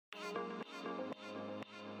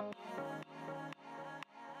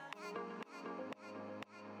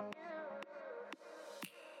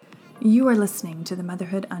You are listening to the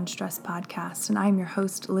Motherhood Unstressed podcast, and I'm your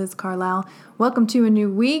host, Liz Carlisle. Welcome to a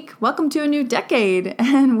new week, welcome to a new decade,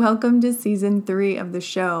 and welcome to season 3 of the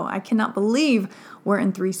show. I cannot believe we're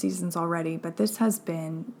in 3 seasons already, but this has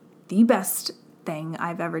been the best thing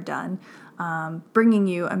I've ever done. Bringing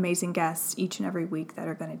you amazing guests each and every week that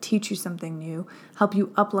are going to teach you something new, help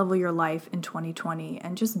you up-level your life in 2020,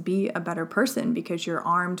 and just be a better person because you're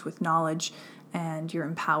armed with knowledge and you're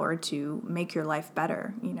empowered to make your life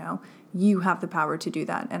better. You have the power to do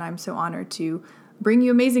that. And I'm so honored to bring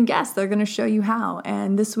you amazing guests that are going to show you how.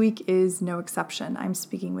 And this week is no exception. I'm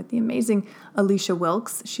speaking with the amazing Alicia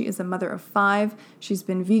Wilkes. She is a mother of 5. She's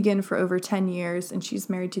been vegan for over 10 years, and she's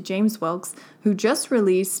married to James Wilkes, who just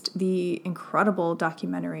released the incredible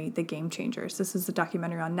documentary, The Game Changers. This is a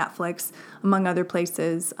documentary on Netflix, among other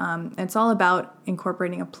places. It's all about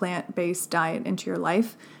incorporating a plant-based diet into your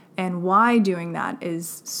life and why doing that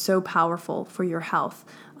is so powerful for your health.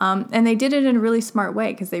 And they did it in a really smart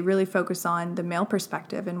way because they really focus on the male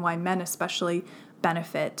perspective and why men especially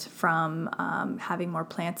benefit from having more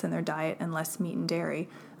plants in their diet and less meat and dairy.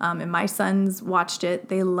 And my sons watched it.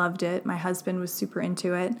 They loved it. My husband was super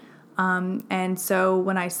into it. And so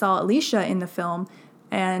when I saw Alicia in the film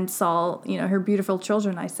and saw, her beautiful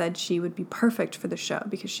children, I said she would be perfect for the show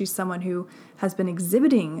because she's someone who has been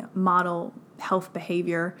exhibiting model health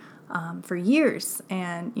behavior for years.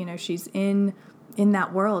 And, she's in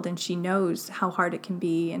that world and she knows how hard it can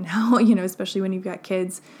be and how, especially when you've got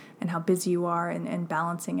kids and how busy you are and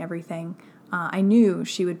balancing everything. I knew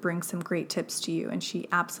she would bring some great tips to you, and she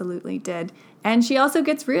absolutely did. And she also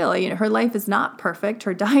gets real. Her life is not perfect.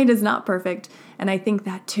 Her diet is not perfect. And I think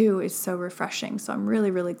that, too, is so refreshing. So I'm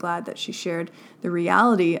really, really glad that she shared the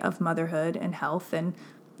reality of motherhood and health and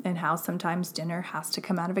how sometimes dinner has to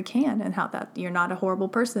come out of a can and how that you're not a horrible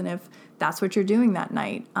person if that's what you're doing that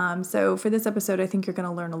night. So for this episode, I think you're going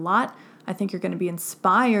to learn a lot. I think you're going to be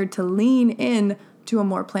inspired to lean in to a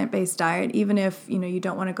more plant-based diet, even if, you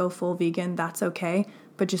don't want to go full vegan, that's okay.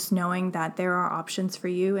 But just knowing that there are options for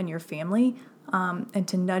you and your family, and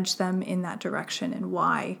to nudge them in that direction and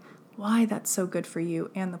why that's so good for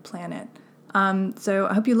you and the planet. So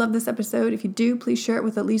I hope you love this episode. If you do, please share it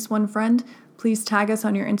with at least one friend. Please tag us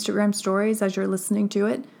on your Instagram stories as you're listening to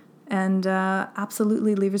it. And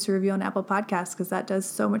absolutely leave us a review on Apple Podcasts because that does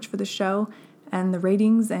so much for the show and the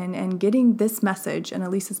ratings and getting this message and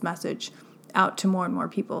Elisa's message out to more and more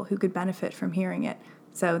people who could benefit from hearing it.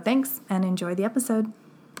 So thanks and enjoy the episode.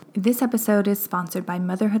 This episode is sponsored by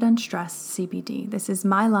Motherhood Unstressed CBD. This is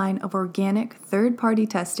my line of organic, third-party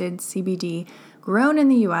tested CBD grown in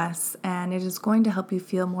the U.S., and it is going to help you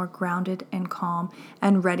feel more grounded and calm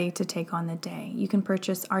and ready to take on the day. You can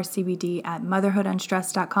purchase our CBD at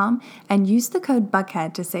motherhoodunstressed.com and use the code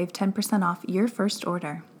BUCKHEAD to save 10% off your first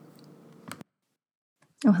order.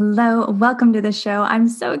 Oh, hello, welcome to the show. I'm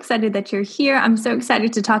so excited that you're here. I'm so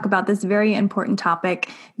excited to talk about this very important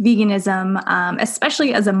topic, veganism,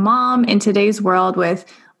 especially as a mom in today's world with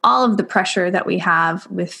all of the pressure that we have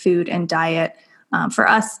with food and diet for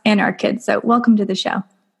us and our kids. So welcome to the show.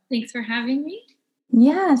 Thanks for having me.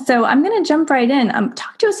 Yeah, so I'm going to jump right in.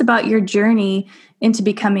 Talk to us about your journey into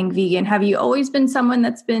becoming vegan. Have you always been someone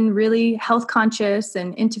that's been really health conscious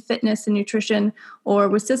and into fitness and nutrition, or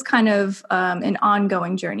was this kind of an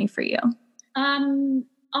ongoing journey for you?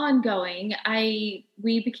 Ongoing.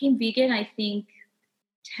 We became vegan, I think,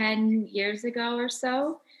 10 years ago or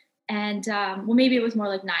so. And maybe it was more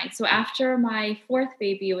like 9. So after my 4th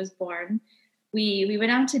baby was born, we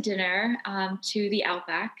went out to dinner to the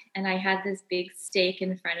Outback, and I had this big steak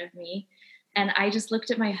in front of me. And I just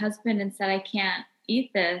looked at my husband and said, I can't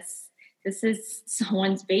eat this. This is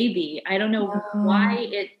someone's baby. I don't know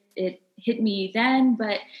why it hit me then,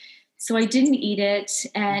 but so I didn't eat it.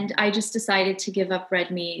 And I just decided to give up red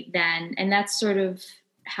meat then. And that's sort of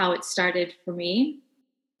how it started for me.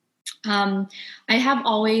 I have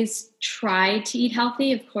always tried to eat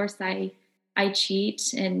healthy. Of course, I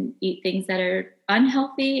cheat and eat things that are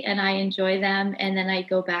unhealthy and I enjoy them. And then I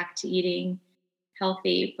go back to eating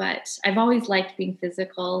healthy, but I've always liked being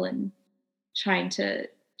physical and trying to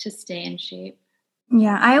stay in shape.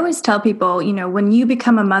 Yeah, I always tell people, when you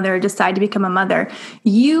become a mother, decide to become a mother,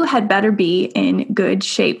 you had better be in good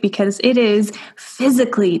shape because it is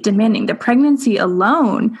physically demanding. The pregnancy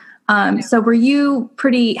alone. So were you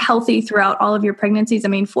pretty healthy throughout all of your pregnancies?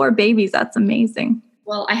 4 babies, that's amazing.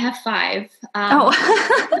 Well, I have 5. I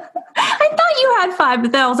thought you had 5,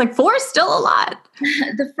 but then I was like, 4 is still a lot.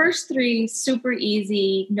 The first 3, super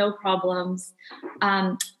easy, no problems.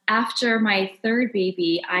 After my 3rd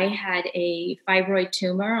baby, I had a fibroid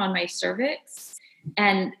tumor on my cervix.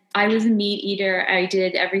 And I was a meat eater. I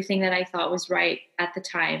did everything that I thought was right at the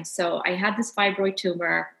time. So I had this fibroid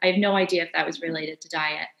tumor. I have no idea if that was related to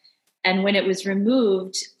diet. And when it was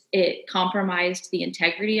removed, it compromised the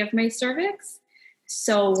integrity of my cervix.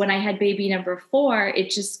 So when I had baby number 4, it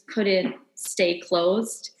just couldn't stay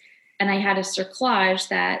closed. And I had a cerclage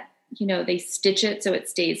that, they stitch it so it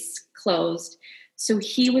stays closed. So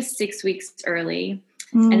he was 6 weeks early.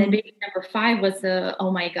 And then baby number 5 was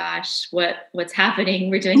oh my gosh, what's happening?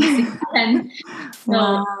 We're doing this again.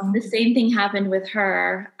 So the same thing happened with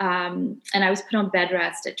her. And I was put on bed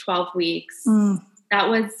rest at 12 weeks. That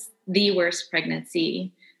was the worst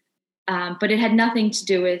pregnancy. But it had nothing to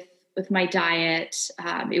do with my diet.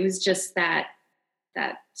 It was just that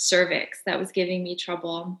cervix that was giving me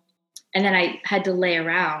trouble. And then I had to lay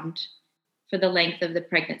around for the length of the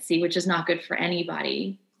pregnancy, which is not good for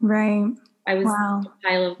anybody. Right. I was a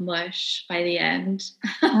pile of mush by the end.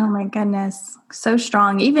 Oh my goodness. So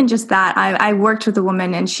strong. Even just that, I worked with a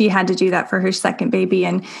woman and she had to do that for her second baby.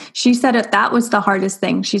 And she said that was the hardest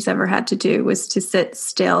thing she's ever had to do, was to sit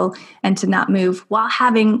still and to not move while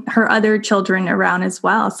having her other children around as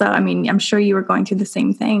well. So, I mean, I'm sure you were going through the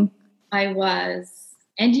same thing. I was.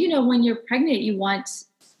 And, when you're pregnant, you want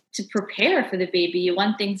to prepare for the baby. You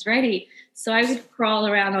want things ready. So I would crawl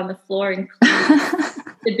around on the floor and clean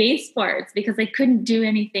the baseboards because I couldn't do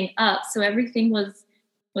anything up. So everything was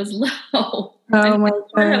low. Oh my God.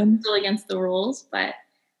 I was still against the rules, but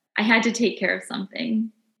I had to take care of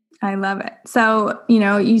something. I love it. So,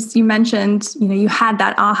 you mentioned, you had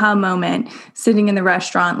that aha moment sitting in the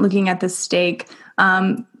restaurant looking at the steak.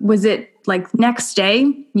 Was it like next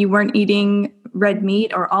day you weren't eating red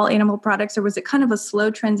meat or all animal products, or was it kind of a slow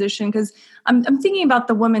transition? Because I'm thinking about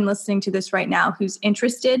the woman listening to this right now who's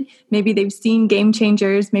interested. Maybe they've seen Game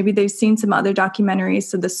Changers, maybe they've seen some other documentaries,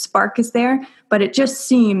 so the spark is there, but it just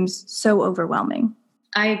seems so overwhelming.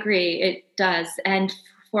 I agree, it does. And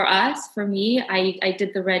for me, I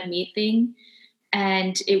did the red meat thing,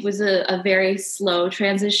 and it was a very slow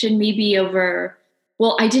transition, maybe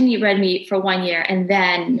I didn't eat red meat for 1 year, and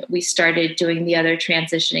then we started doing the other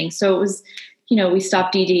transitioning. So it was, we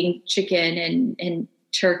stopped eating chicken and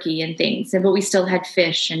turkey and things, but we still had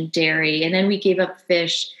fish and dairy. And then we gave up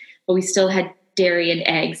fish, but we still had dairy and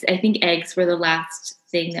eggs. I think eggs were the last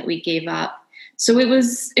thing that we gave up. So it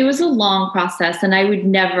was a long process, and I would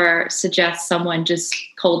never suggest someone just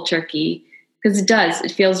cold turkey, because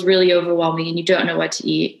it feels really overwhelming and you don't know what to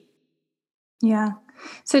eat. Yeah.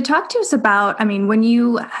 So talk to us about, when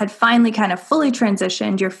you had finally kind of fully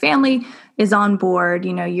transitioned, your family is on board,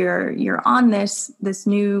 you're on this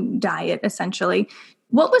new diet essentially.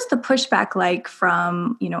 What was the pushback like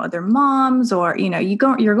from, other moms, or,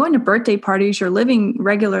 you're going to birthday parties, you're living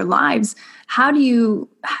regular lives. How do you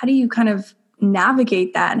kind of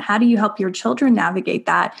navigate that? And how do you help your children navigate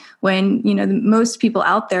that when, most people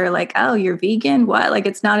out there are like, oh, you're vegan? What? Like,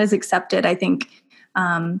 it's not as accepted, I think,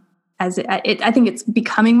 I think it's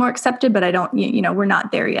becoming more accepted, but I don't, we're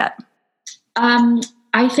not there yet.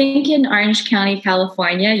 I think in Orange County,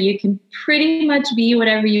 California, you can pretty much be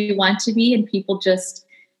whatever you want to be, and people just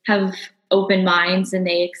have open minds and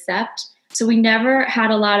they accept. So we never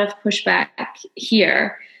had a lot of pushback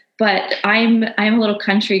here, but I'm a little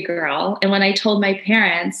country girl. And when I told my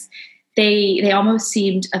parents, they almost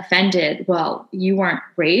seemed offended. Well, you weren't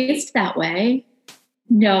raised that way.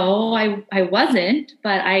 No, I wasn't,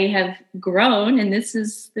 but I have grown, and this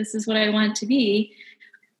is what I want to be.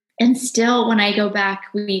 And still, when I go back,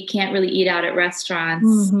 we can't really eat out at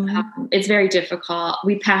restaurants. Mm-hmm. It's very difficult.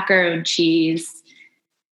 We pack our own cheese.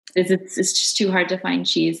 It's just too hard to find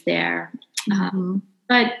cheese there. Mm-hmm.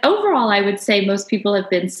 But overall, I would say most people have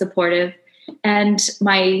been supportive. And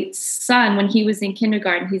my son, when he was in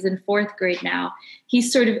kindergarten, he's in 4th grade now, he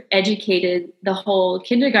sort of educated the whole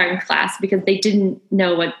kindergarten class because they didn't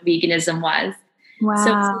know what veganism was.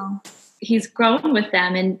 Wow. So he's grown with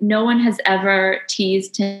them, and no one has ever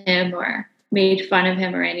teased him or made fun of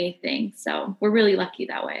him or anything. So we're really lucky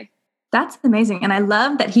that way. That's amazing. And I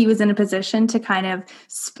love that he was in a position to kind of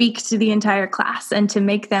speak to the entire class and to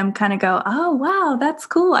make them kind of go, oh, wow, that's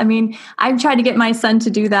cool. I've tried to get my son to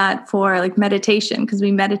do that for like meditation, because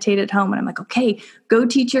we meditate at home, and I'm like, okay, go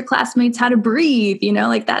teach your classmates how to breathe,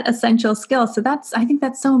 like that essential skill. So I think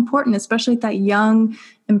that's so important, especially at that young,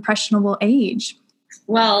 impressionable age.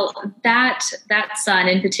 Well, that son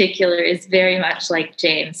in particular is very much like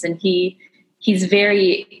James, and he's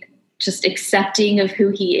very just accepting of who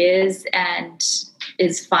he is and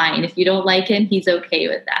is fine. If you don't like him, he's okay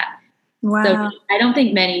with that. Wow. So I don't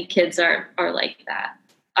think many kids are like that.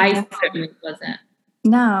 I certainly wasn't.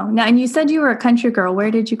 No. And you said you were a country girl. Where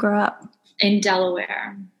did you grow up? In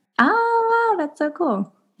Delaware. Oh, wow, that's so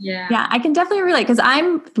cool. Yeah. Yeah, I can definitely relate because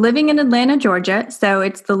I'm living in Atlanta, Georgia. So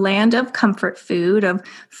it's the land of comfort food, of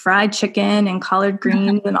fried chicken and collard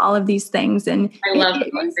greens and all of these things. And I it, love it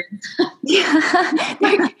is, collard yeah,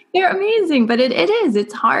 greens. they're amazing, but it is,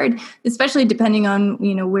 it's hard, especially depending on,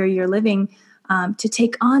 where you're living, to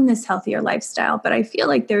take on this healthier lifestyle. But I feel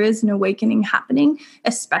like there is an awakening happening,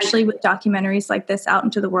 especially with documentaries like this out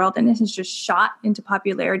into the world. And this has just shot into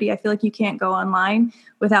popularity. I feel like you can't go online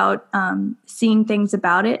without seeing things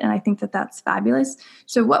about it. And I think that that's fabulous.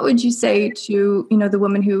 So what would you say to, the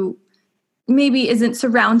woman who maybe isn't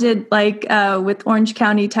surrounded like with Orange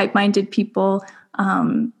County type minded people?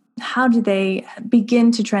 How do they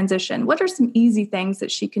begin to transition? What are some easy things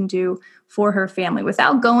that she can do for her family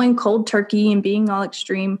without going cold turkey and being all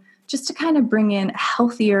extreme, just to kind of bring in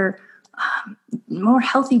healthier, more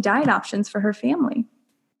healthy diet options for her family?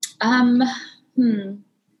 Um, hmm.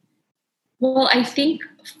 Well, I think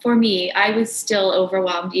for me, I was still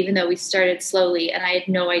overwhelmed, even though we started slowly and I had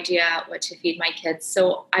no idea what to feed my kids.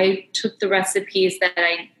 So I took the recipes that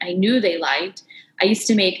I knew they liked. I used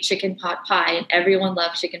to make chicken pot pie, and everyone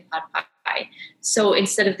loved chicken pot pie. So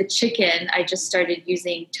instead of the chicken, I just started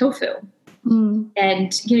using tofu.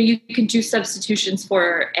 And, you can do substitutions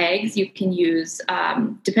for eggs. You can use,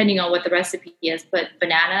 depending on what the recipe is, but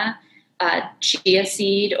banana, chia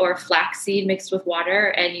seed or flax seed mixed with water,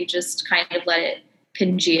 and you just kind of let it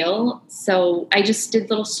congeal. So I just did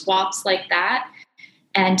little swaps like that.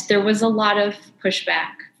 And there was a lot of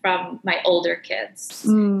pushback from my older kids.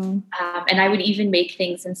 And I would even make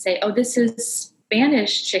things and say, oh, this is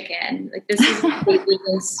Spanish chicken. Like, this is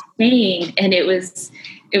in Spain. And it was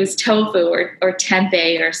tofu or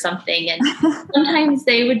tempeh or something. And sometimes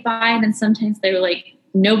they would buy it, and sometimes they were like,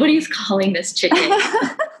 nobody's calling this chicken.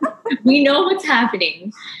 We know what's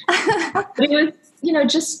happening. But it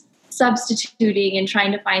was, just substituting and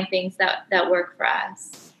trying to find things that work for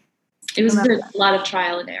us. It was a lot of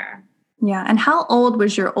trial and error. Yeah. And how old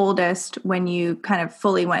was your oldest when you kind of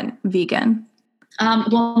fully went vegan?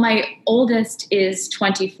 Well, my oldest is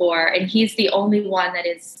 24, and he's the only one that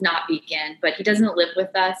is not vegan, but he doesn't live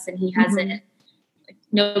with us, and he hasn't,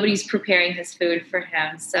 nobody's preparing his food for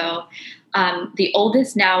him. So the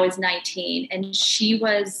oldest now is 19, and she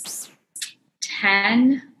was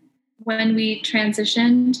 10 when we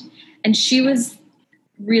transitioned, and she was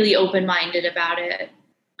really open-minded about it.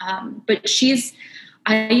 But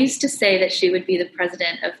I used to say that she would be the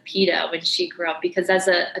president of PETA when she grew up, because as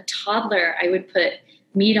a toddler, I would put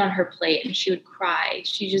meat on her plate and she would cry.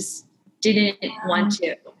 She just didn't want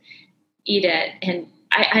to eat it. And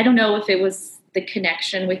I don't know if it was the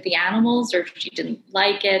connection with the animals or if she didn't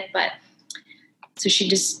like it, but so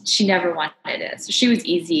she never wanted it. So she was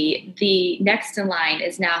easy. The next in line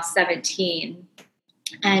is now 17,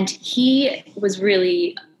 and he was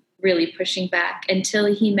really, really pushing back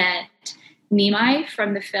until he met Nimai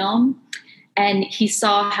from the film, and he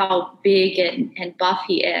saw how big and buff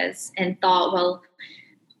he is and thought, well,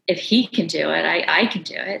 if he can do it, I can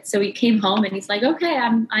do it. So he came home and he's like, okay,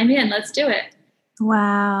 I'm in, let's do it.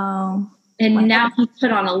 Wow. And now he's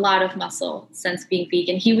put on a lot of muscle since being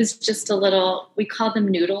vegan. He was just a little, we call them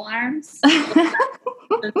noodle arms.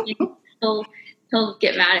 He'll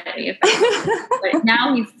get mad at me if but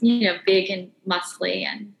now he's, big and muscly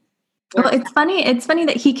and. Well, it's funny. It's funny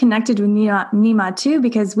that he connected with Nima too,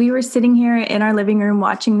 because we were sitting here in our living room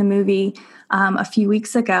watching the movie a few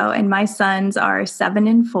weeks ago, and my sons are 7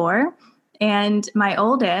 and 4, and my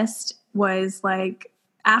oldest was like,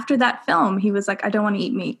 after that film, he was like, I don't want to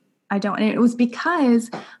eat meat. I don't. And it was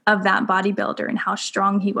because of that bodybuilder and how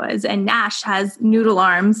strong he was. And Nash has noodle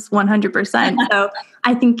arms 100%. So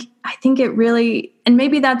I think it really, and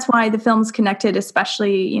maybe that's why the film's connected,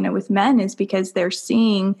 especially, with men, is because they're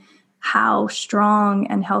seeing how strong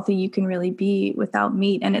and healthy you can really be without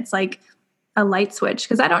meat. And it's like a light switch.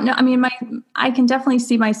 Because I don't know. I mean, I can definitely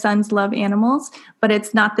see my sons love animals, but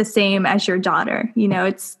it's not the same as your daughter.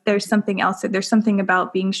 There's something else. There's something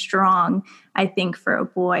about being strong, I think, for a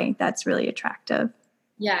boy that's really attractive.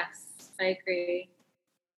 Yes, I agree.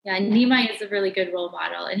 Yeah, Nimai is a really good role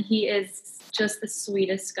model, and he is just the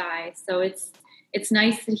sweetest guy. So it's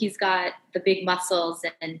nice that he's got the big muscles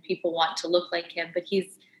and people want to look like him, but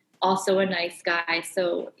he's also a nice guy.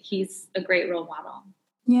 So he's a great role model.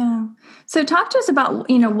 Yeah. So talk to us about,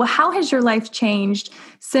 how has your life changed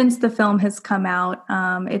since the film has come out?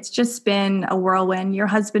 It's just been a whirlwind. Your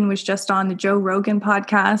husband was just on the Joe Rogan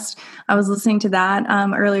podcast. I was listening to that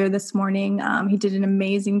earlier this morning. He did an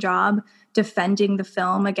amazing job defending the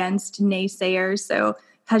film against naysayers. So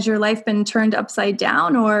has your life been turned upside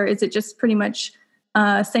down, or is it just pretty much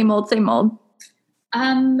same old, same old?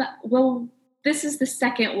 Well, this is the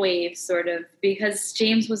second wave sort of, because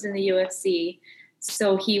James was in the UFC.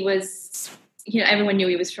 So he was, everyone knew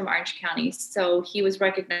he was from Orange County. So he was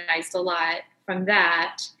recognized a lot from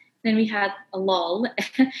that. Then we had a lull,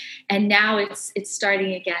 and now it's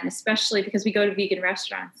starting again, especially because we go to vegan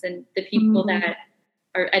restaurants, and the people that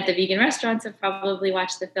are at the vegan restaurants have probably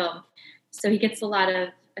watched the film. So he gets a lot of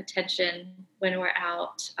attention when we're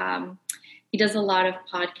out. He does a lot of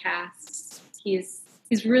podcasts. He's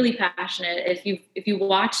really passionate. If you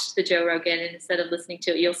watch the Joe Rogan and instead of listening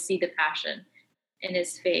to it, you'll see the passion in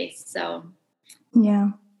his face. So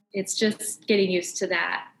yeah, it's just getting used to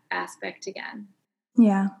that aspect again.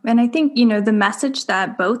 Yeah. And I think, the message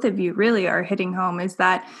that both of you really are hitting home is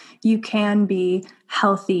that you can be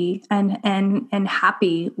healthy and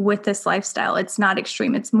happy with this lifestyle. It's not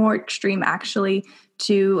extreme. It's more extreme actually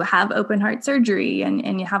to have open heart surgery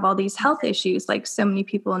and you have all these health issues like so many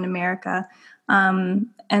people in America. And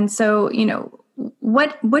so,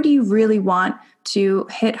 what do you really want to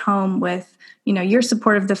hit home with, your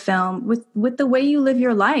support of the film, with the way you live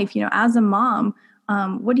your life, as a mom?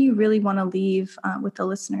 What do you really want to leave with the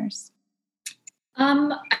listeners?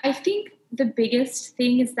 I think the biggest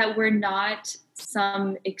thing is that we're not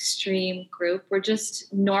some extreme group. We're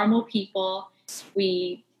just normal people.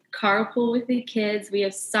 We carpool with the kids. We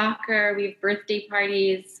have soccer. We have birthday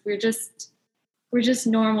parties. We're just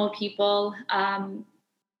normal people. And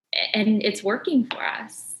it's working for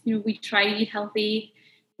us. We try to eat healthy.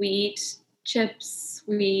 We eat chips,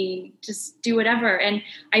 we just do whatever. And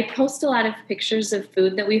I post a lot of pictures of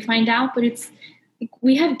food that we find out, but it's like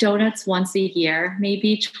we have donuts once a year,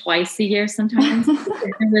 maybe twice a year sometimes.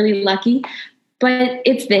 We're really lucky, but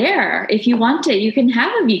it's there. If you want it, you can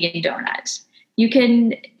have a vegan donut.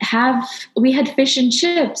 We had fish and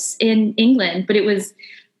chips in England, but it was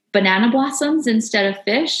banana blossoms instead of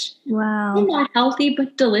fish. Wow. Not healthy,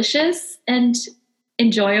 but delicious and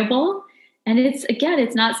enjoyable. And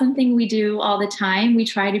it's not something we do all the time. We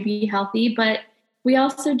try to be healthy, but we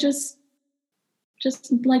also just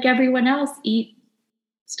like everyone else, eat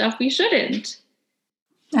stuff we shouldn't.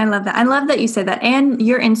 I love that. I love that you said that. And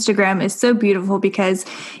your Instagram is so beautiful because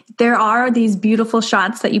there are these beautiful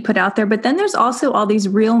shots that you put out there, but then there's also all these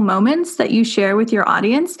real moments that you share with your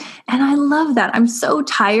audience. And I love that. I'm so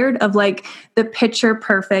tired of like the picture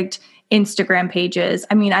perfect Instagram pages.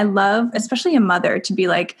 I mean, I love, especially a mother, to be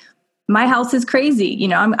like, my house is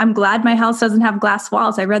crazy. I'm glad my house doesn't have glass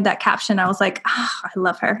walls. I read that caption. I was like, I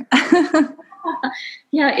love her.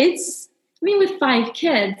 Yeah, with 5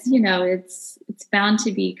 kids, it's bound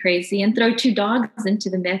to be crazy, and throw 2 dogs into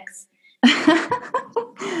the mix.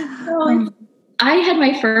 So I had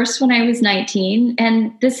my first when I was 19,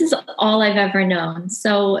 and this is all I've ever known.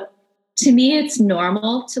 So to me, it's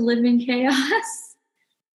normal to live in chaos.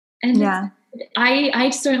 And yeah, I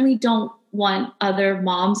certainly don't want other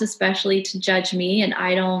moms especially to judge me, and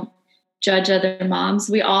I don't judge other moms.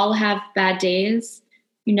 We all have bad days.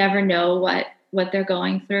 You never know what they're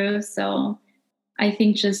going through. So I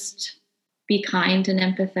think just be kind and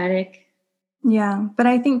empathetic. Yeah. But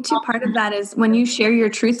I think too, part of that is when you share your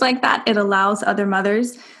truth like that, it allows other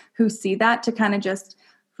mothers who see that to kind of just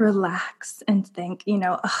relax and think,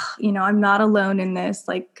 I'm not alone in this.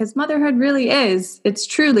 Like, because motherhood really it's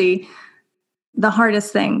truly the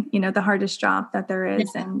hardest thing, the hardest job that there is.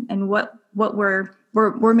 Yeah. And what we're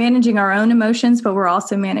managing our own emotions, but we're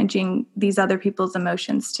also managing these other people's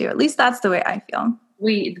emotions too. At least that's the way I feel.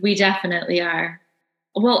 We definitely are.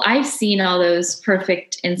 Well, I've seen all those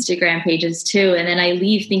perfect Instagram pages too. And then I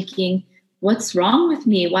leave thinking, what's wrong with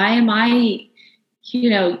me? Why am I,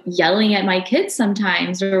 yelling at my kids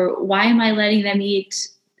sometimes? Or why am I letting them eat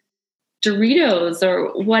Doritos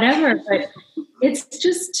or whatever? But it's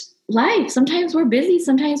just life. Sometimes we're busy.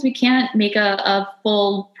 Sometimes we can't make a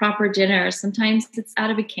full proper dinner. Sometimes it's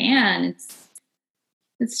out of a can.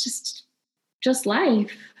 It's just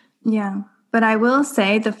life. Yeah. But I will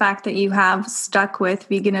say the fact that you have stuck with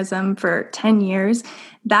veganism for 10 years,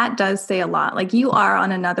 that does say a lot. Like you are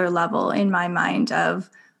on another level in my mind of,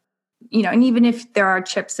 and even if there are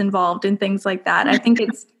chips involved and things like that, I think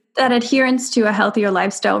it's that adherence to a healthier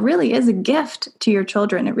lifestyle really is a gift to your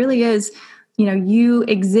children. It really is, you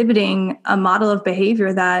exhibiting a model of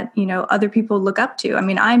behavior that, other people look up to. I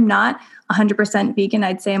mean, I'm not 100% vegan.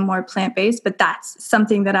 I'd say I'm more plant-based, but that's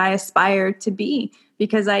something that I aspire to be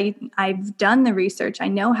because I've done the research. I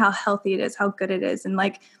know how healthy it is, how good it is. And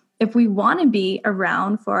like, if we want to be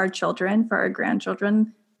around for our children, for our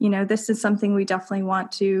grandchildren, this is something we definitely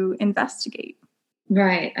want to investigate.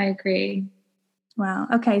 Right. I agree. Wow.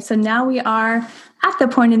 Okay. So now we are at the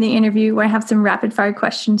point in the interview where I have some rapid fire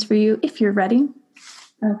questions for you if you're ready.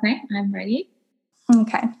 Okay. I'm ready.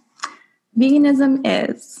 Okay. Veganism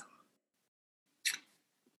is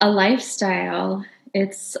a lifestyle.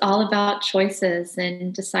 It's all about choices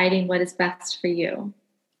and deciding what is best for you.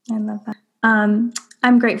 I love that.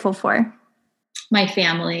 I'm grateful for my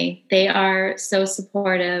family. They are so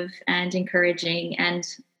supportive and encouraging, and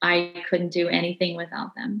I couldn't do anything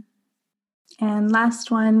without them. And last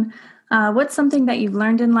one, what's something that you've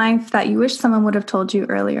learned in life that you wish someone would have told you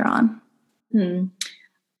earlier on?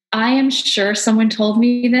 I am sure someone told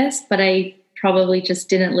me this, but I probably just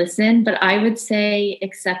didn't listen. But I would say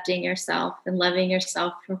accepting yourself and loving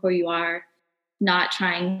yourself for who you are, not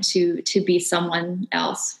trying to be someone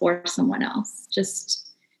else for someone else. Just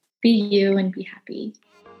be you and be happy.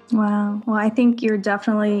 Wow. Well, I think you're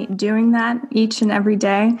definitely doing that each and every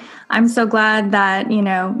day. I'm so glad that,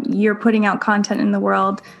 you're putting out content in the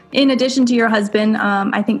world. In addition to your husband,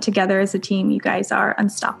 I think together as a team, you guys are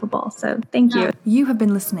unstoppable. So thank you. You have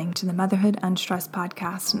been listening to the Motherhood Unstressed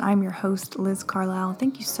podcast, and I'm your host, Liz Carlisle.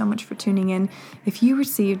 Thank you so much for tuning in. If you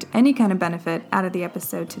received any kind of benefit out of the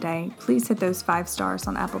episode today, please hit those 5 stars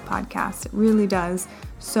on Apple Podcasts. It really does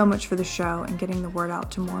so much for the show and getting the word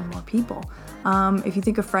out to more and more people. If you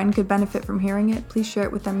think a friend could benefit from hearing it, please share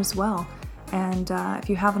it with them as well. And if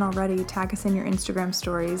you haven't already, tag us in your Instagram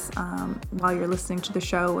stories while you're listening to the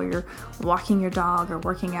show, or you're walking your dog or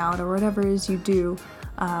working out or whatever it is you do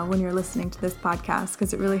when you're listening to this podcast,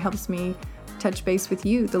 because it really helps me touch base with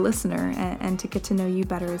you, the listener, and to get to know you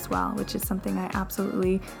better as well, which is something I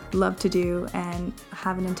absolutely love to do and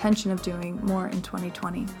have an intention of doing more in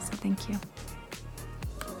 2020. So thank you.